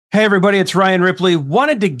Hey, everybody, it's Ryan Ripley.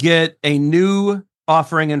 Wanted to get a new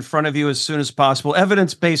offering in front of you as soon as possible,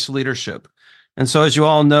 evidence-based leadership. And so, as you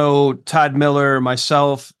all know, Todd Miller,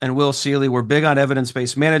 myself, and Will Seeley, we're big on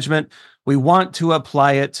evidence-based management. We want to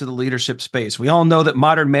apply it to the leadership space. We all know that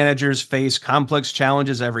modern managers face complex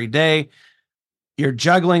challenges every day. You're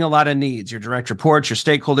juggling a lot of needs, your direct reports, your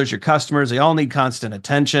stakeholders, your customers, they all need constant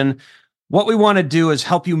attention. What we want to do is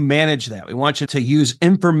help you manage that. We want you to use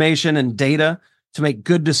information and data to make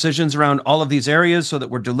good decisions around all of these areas so that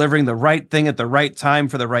we're delivering the right thing at the right time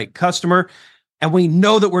for the right customer. And we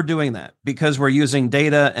know that we're doing that because we're using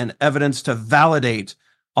data and evidence to validate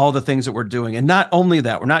all the things that we're doing. And not only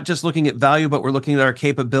that, we're not just looking at value, but we're looking at our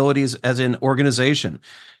capabilities as an organization.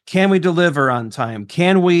 Can we deliver on time?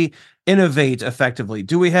 Can we innovate effectively?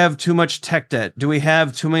 Do we have too much tech debt? Do we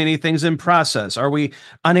have too many things in process? Are we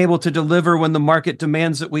unable to deliver when the market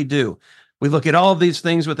demands that we do? We look at all of these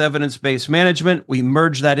things with evidence-based management. We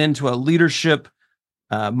merge that into a leadership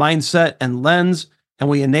mindset and lens, and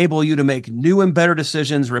we enable you to make new and better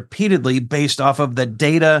decisions repeatedly based off of the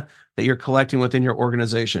data that you're collecting within your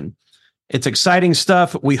organization. It's exciting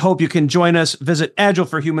stuff. We hope you can join us. Visit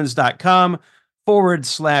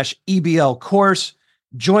agileforhumans.com/EBL course.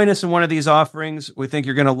 Join us in one of these offerings. We think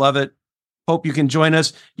you're going to love it. Hope you can join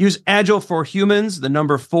us. Use Agile for Humans, the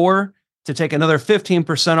number 4, to take another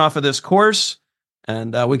 15% off of this course.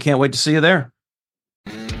 And we can't wait to see you there.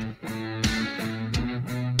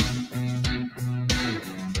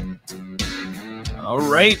 All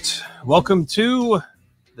right. Welcome to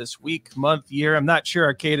this week, month, year. I'm not sure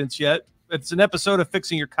our cadence yet. It's an episode of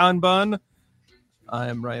Fixing Your Kanban.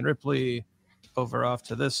 I'm Ryan Ripley. Over off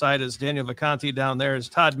to this side is Daniel Vacanti. Down there is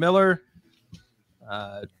Todd Miller.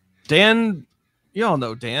 Dan, you all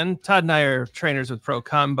know Dan. Todd and I are trainers with Pro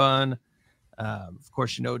Kanban. Of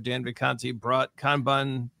course, you know, Dan Vacanti brought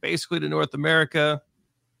Kanban basically to North America.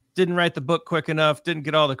 Didn't write the book quick enough. Didn't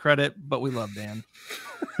get all the credit, but we love Dan.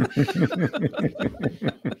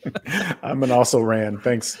 I'm an also ran.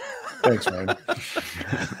 Thanks, Ryan.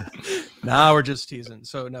 Nah, we're just teasing.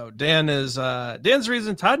 So no, Dan is Dan's the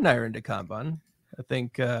reason Todd and I are into Kanban. I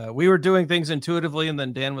think we were doing things intuitively, and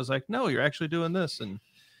then Dan was like, "No, you're actually doing this." And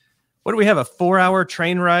what do we have? A 4-hour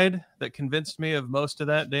train ride that convinced me of most of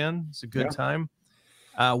that, Dan. It's a good time.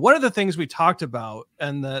 One of the things we talked about,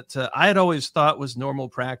 and that I had always thought was normal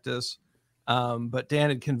practice, but Dan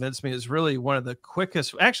had convinced me is really one of the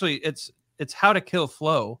quickest. Actually, it's how to kill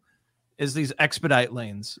flow. Is these expedite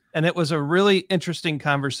lanes. And it was a really interesting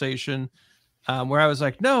conversation where I was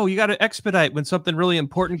like, no, you got to expedite when something really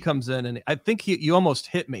important comes in. And I think you almost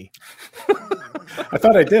hit me. I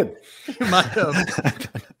thought I did. You might have.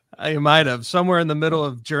 You might have. Somewhere in the middle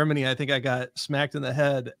of Germany, I think I got smacked in the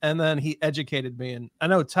head. And then he educated me. And I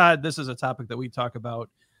know, Todd, this is a topic that we talk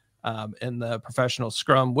about in the professional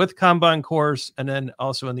Scrum with Kanban course, and then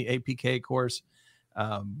also in the APK course.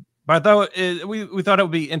 But I thought we thought it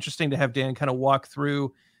would be interesting to have Dan kind of walk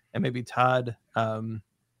through, and maybe Todd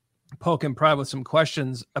poke and prod with some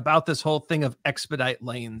questions about this whole thing of expedite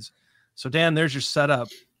lanes. So Dan, there's your setup.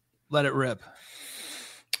 Let it rip.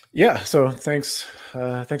 Yeah. So thanks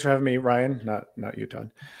for having me, Ryan. Not you,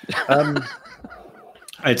 Todd. I'm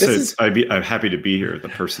happy to be here. The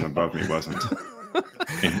person above me wasn't,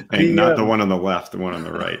 and not the one on the left, the one on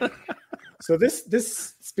the right. So this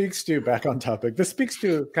speaks to, back on topic, this speaks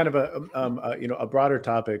to kind of a broader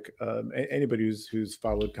topic. Anybody who's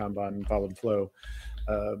followed Kanban and followed flow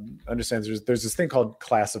understands there's this thing called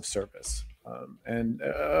class of service. And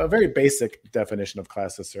a very basic definition of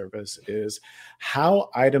class of service is how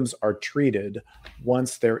items are treated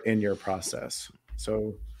once they're in your process.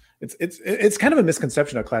 So it's kind of a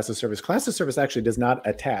misconception of class of service. Class of service actually does not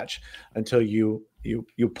attach until you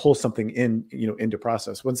pull something into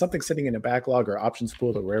process. When something's sitting in a backlog or options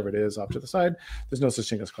pool or wherever it is off to the side, there's no such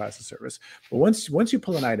thing as class of service. But once you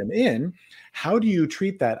pull an item in, how do you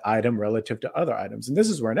treat that item relative to other items? And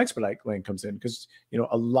this is where an expedite lane comes in, because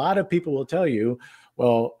a lot of people will tell you,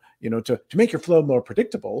 well, to make your flow more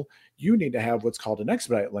predictable, you need to have what's called an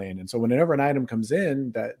expedite lane. And so whenever an item comes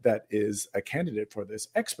in that is a candidate for this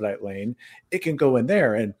expedite lane, it can go in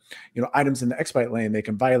there. And, items in the expedite lane, they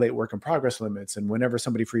can violate work in progress limits. And whenever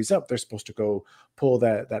somebody frees up, they're supposed to go pull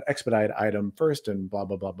that expedite item first and blah,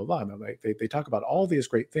 blah, blah, blah, blah. And they talk about all these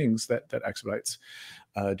great things that expedites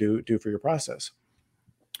do for your process.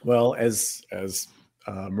 Well, as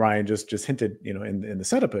Ryan just hinted, in the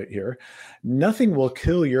setup here, nothing will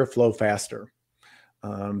kill your flow faster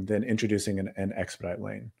than introducing an expedite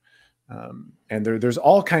lane. And there's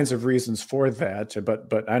all kinds of reasons for that.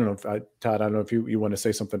 But I don't know, Todd, I don't know if you want to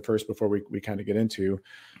say something first before we kind of get into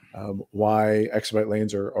why expedite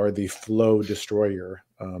lanes are the flow destroyer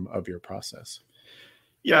of your process.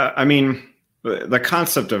 Yeah, I mean, the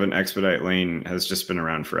concept of an expedite lane has just been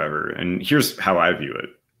around forever. And here's how I view it,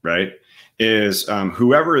 right? Is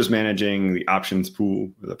whoever is managing the options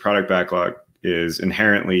pool, the product backlog, is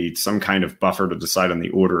inherently some kind of buffer to decide on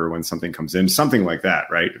the order when something comes in, something like that,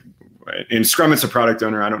 right? In Scrum, it's a product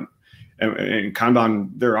owner. In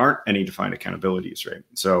Kanban, there aren't any defined accountabilities, right?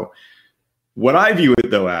 So what I view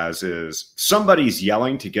it though as is somebody's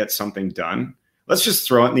yelling to get something done. Let's just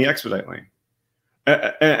throw it in the expedite lane.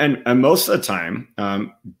 And most of the time,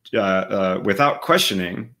 without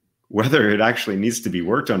questioning whether it actually needs to be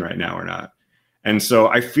worked on right now or not. And so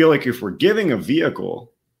I feel like if we're giving a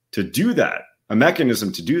vehicle to do that, a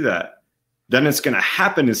mechanism to do that, then it's going to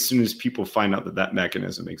happen as soon as people find out that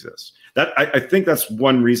mechanism exists. That I think that's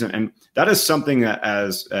one reason. And that is something that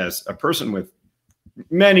as a person with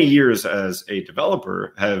many years as a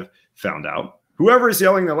developer have found out. Whoever is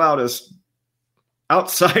yelling the loudest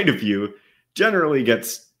outside of you generally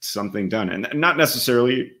gets something done, and not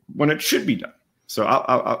necessarily when it should be done. So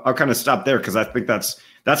I'll kind of stop there because I think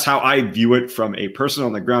that's how I view it from a person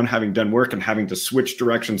on the ground, having done work and having to switch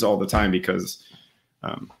directions all the time because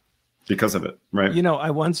of it, right? You know, I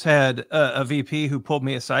once had a VP who pulled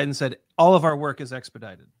me aside and said, all of our work is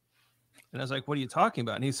expedited. And I was like, what are you talking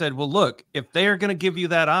about? And he said, well, look, if they are going to give you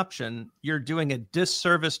that option, you're doing a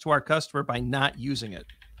disservice to our customer by not using it.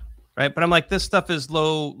 Right. But I'm like, this stuff is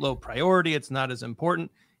low priority. It's not as important.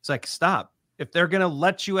 It's like, stop. If they're going to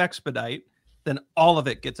let you expedite, then all of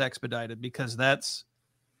it gets expedited because that's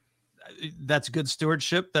good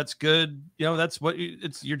stewardship. That's good. You know, that's what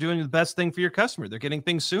you're doing the best thing for your customer. They're getting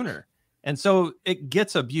things sooner. And so it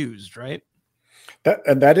gets abused, right?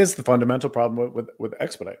 That is the fundamental problem with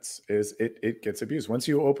expedites is it gets abused. Once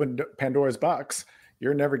you open Pandora's box,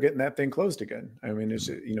 you're never getting that thing closed again. I mean, it's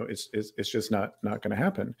just not going to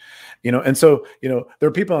happen, And so, there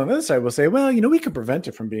are people on the other side will say, well, we can prevent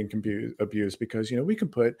it from being abused because, we can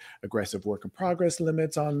put aggressive work in progress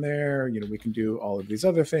limits on there. We can do all of these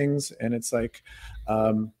other things. And it's like,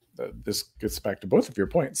 this gets back to both of your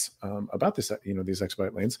points about this, these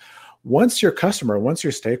expedite lanes. Once your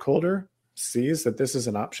stakeholder sees that this is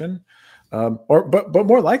an option, but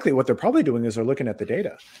more likely what they're probably doing is they're looking at the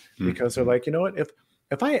data because they're like, you know what,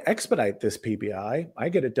 if I expedite this PBI, I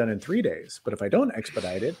get it done in 3 days. But if I don't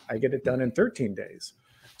expedite it, I get it done in 13 days.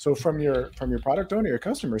 So from your product owner, your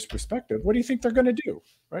customer's perspective, what do you think they're going to do?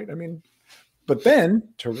 Right. I mean, but then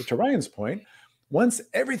to Ryan's point, once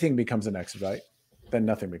everything becomes an expedite, then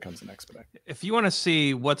nothing becomes an expedite. If you want to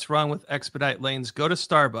see what's wrong with expedite lanes, go to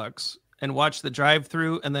Starbucks and watch the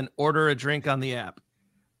drive-through and then order a drink on the app.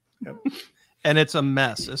 Yep. And it's a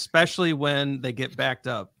mess, especially when they get backed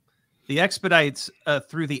up. The expedites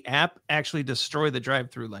through the app actually destroy the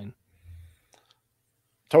drive-through lane.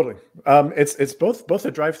 Totally. It's both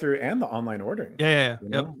the drive-through and the online ordering. Yeah.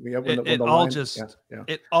 Well,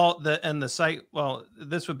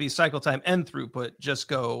 this would be cycle time and throughput just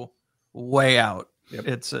go way out. Yep.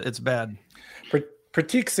 It's bad.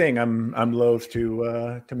 Pratik Singh, I'm loath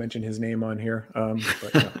to mention his name on here,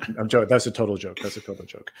 but I'm joking. That's a total joke.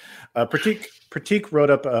 Pratik wrote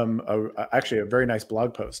up actually a very nice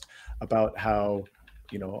blog post about how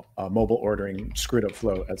mobile ordering screwed up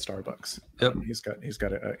flow at Starbucks. Yep. He's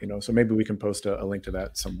got a so maybe we can post a link to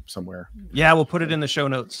that somewhere. Yeah, we'll put it in the show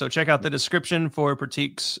notes. So check out the description for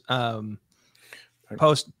Pratik's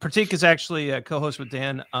post. Pratik is actually a co-host with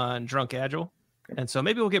Dan on Drunk Agile. And so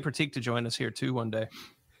maybe we'll get Pratik to join us here too one day.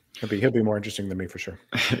 He'll be more interesting than me for sure.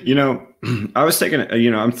 I was taking,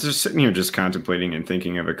 I'm just sitting here just contemplating and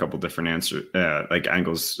thinking of a couple different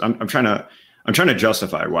angles. I'm trying to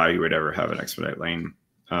justify why you would ever have an expedite lane.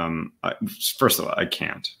 First of all, I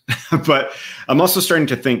can't, but I'm also starting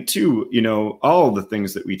to think too, all the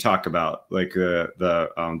things that we talk about, like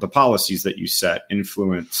the policies that you set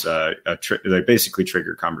influence, they basically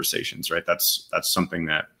trigger conversations, right? That's something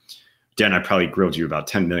that, Dan, I probably grilled you about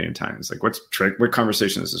 10 million times. Like, what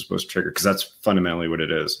conversation is this supposed to trigger? Because that's fundamentally what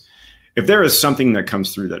it is. If there is something that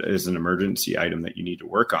comes through that is an emergency item that you need to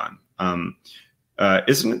work on,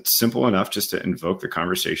 isn't it simple enough just to invoke the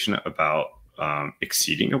conversation about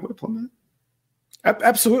exceeding a WIP limit?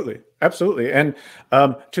 Absolutely. And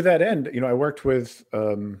to that end, I worked with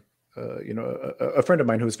a friend of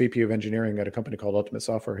mine who was VP of engineering at a company called Ultimate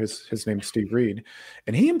Software. His name's Steve Reed,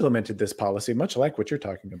 and he implemented this policy, much like what you're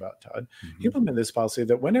talking about, Todd. Mm-hmm. He implemented this policy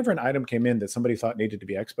that whenever an item came in that somebody thought needed to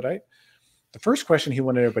be expedite, the first question he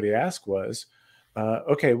wanted everybody to ask was,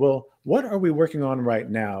 okay, well, what are we working on right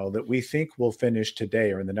now that we think will finish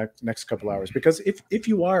today or in the next couple hours? Because if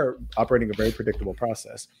you are operating a very predictable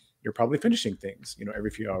process, you're probably finishing things, every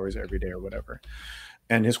few hours, every day or whatever.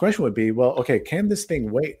 And his question would be, well, okay, can this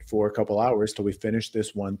thing wait for a couple hours till we finish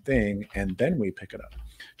this one thing and then we pick it up?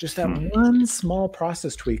 Just that one small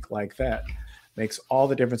process tweak like that makes all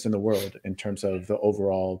the difference in the world in terms of the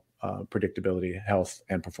overall predictability, health,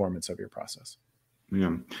 and performance of your process.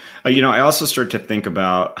 Yeah. I also start to think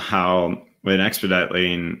about how an expedite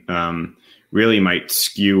lane really might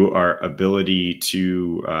skew our ability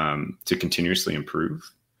to continuously improve,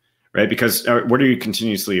 right? Because what are you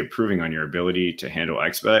continuously improving on? Your ability to handle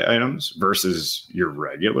expedite items versus your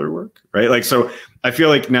regular work, right? Like, so I feel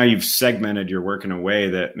like now you've segmented your work in a way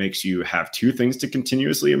that makes you have two things to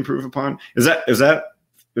continuously improve upon.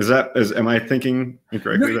 Am I thinking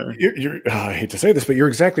incorrectly there? I hate to say this, but you're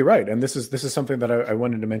exactly right. And this is something that I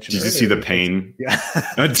wanted to mention. Did you see the pain? Yeah.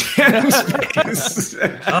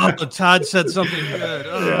 Todd said something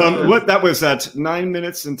good. What that was at 9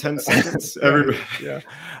 minutes and 10 seconds. Everybody. Yeah.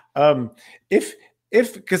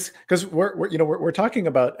 Because we're talking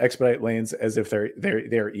about expedite lanes as if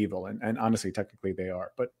they're evil, and honestly, technically they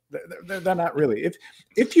are, but they're not really.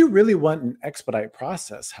 If you really want an expedite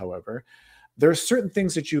process, however, there are certain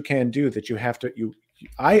things that you can do that you have to,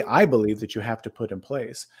 I believe that you have to put in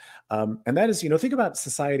place. And that is, think about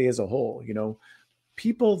society as a whole,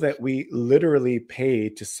 people that we literally pay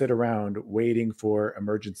to sit around waiting for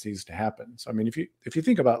emergencies to happen. So, I mean, if you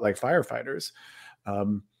think about like firefighters,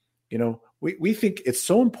 we think it's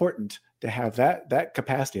so important to have that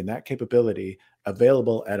capacity and that capability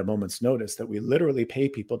available at a moment's notice that we literally pay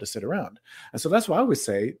people to sit around. And so that's why I always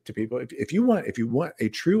say to people, if you want a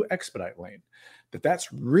true expedite lane,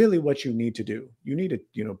 that's really what you need to do. You need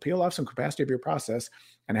to, peel off some capacity of your process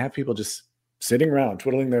and have people just sitting around,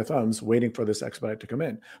 twiddling their thumbs, waiting for this expedite to come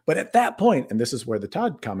in. But at that point, and this is where the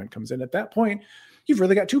Todd comment comes in, at that point, you've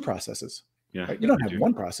really got two processes. Yeah, right? You don't have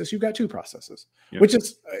one process, you've got two processes, which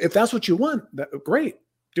is, if that's what you want, great,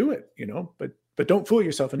 do it, but don't fool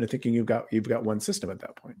yourself into thinking you've got one system at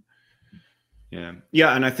that point.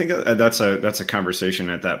 Yeah. And I think that's a conversation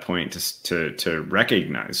at that point to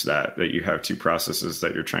recognize that you have two processes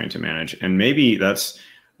that you're trying to manage. And maybe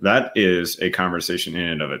that is a conversation in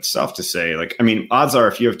and of itself to say, like, I mean, odds are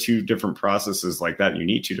if you have two different processes like that, you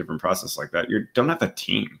need two different processes like that, you don't have a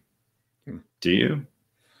team. Do you?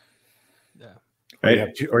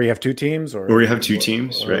 Right. Or you have two teams, or you have two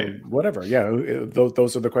teams, right? Whatever. Yeah.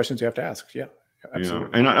 Those are the questions you have to ask. Yeah. Absolutely.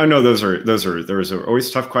 And I know those are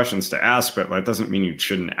always tough questions to ask, but that doesn't mean you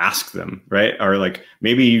shouldn't ask them, right? Or like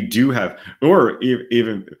maybe you do have, or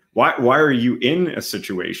even why are you in a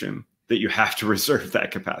situation that you have to reserve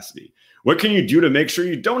that capacity? What can you do to make sure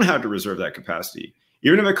you don't have to reserve that capacity,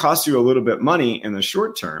 even if it costs you a little bit money in the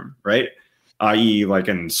short term, right? I.e., like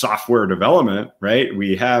in software development, right?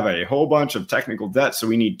 We have a whole bunch of technical debt. So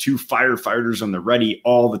we need two firefighters on the ready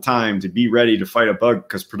all the time to be ready to fight a bug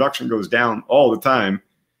because production goes down all the time.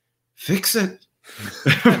 Fix it.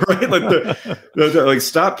 Right? Like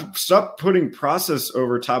stop putting process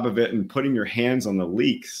over top of it and putting your hands on the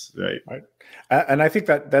leaks, right? And I think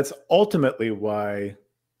that's ultimately why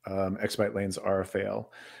expedite lanes are a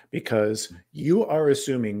fail, because you are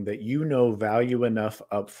assuming that value enough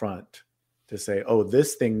up front to say, oh,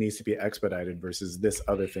 this thing needs to be expedited versus this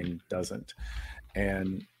other thing doesn't.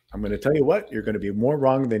 And I'm going to tell you what, you're going to be more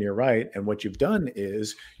wrong than you're right. And what you've done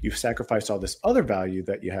is you've sacrificed all this other value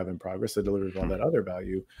that you have in progress, the delivery of all that other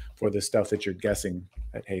value for the stuff that you're guessing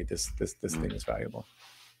that, hey, this thing is valuable.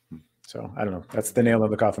 So I don't know. That's the nail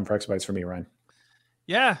in the coffin for expedites for me, Ryan.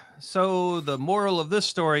 Yeah. So the moral of this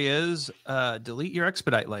story is delete your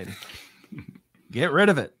expedite lane. Get rid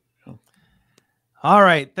of it. All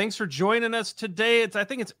right. Thanks for joining us today. I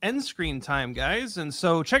think it's end screen time, guys. And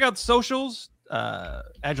so check out the socials.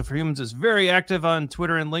 Agile for Humans is very active on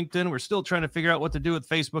Twitter and LinkedIn. We're still trying to figure out what to do with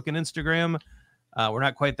Facebook and Instagram. We're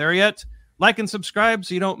not quite there yet. Like and subscribe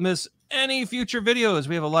so you don't miss any future videos.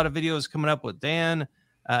 We have a lot of videos coming up with Dan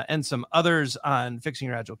and some others on fixing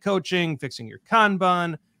your Agile coaching, fixing your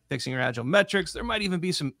Kanban, fixing your Agile metrics. There might even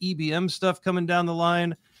be some EBM stuff coming down the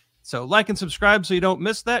line. So like and subscribe so you don't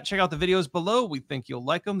miss that. Check out the videos below. We think you'll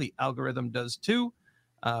like them. The algorithm does too.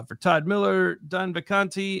 For Todd Miller, Don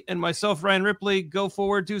Vicanti, and myself, Ryan Ripley, go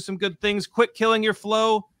forward, do some good things. Quit killing your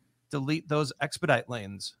flow. Delete those expedite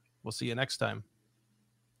lanes. We'll see you next time.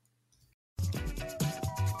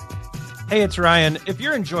 Hey, it's Ryan. If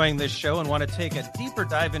you're enjoying this show and want to take a deeper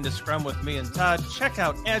dive into Scrum with me and Todd, check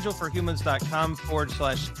out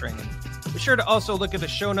agileforhumans.com/training. Be sure to also look at the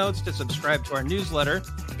show notes to subscribe to our newsletter,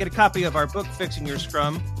 get a copy of our book, Fixing Your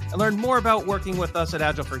Scrum, and learn more about working with us at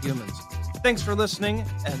Agile for Humans. Thanks for listening,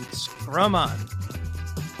 and scrum on.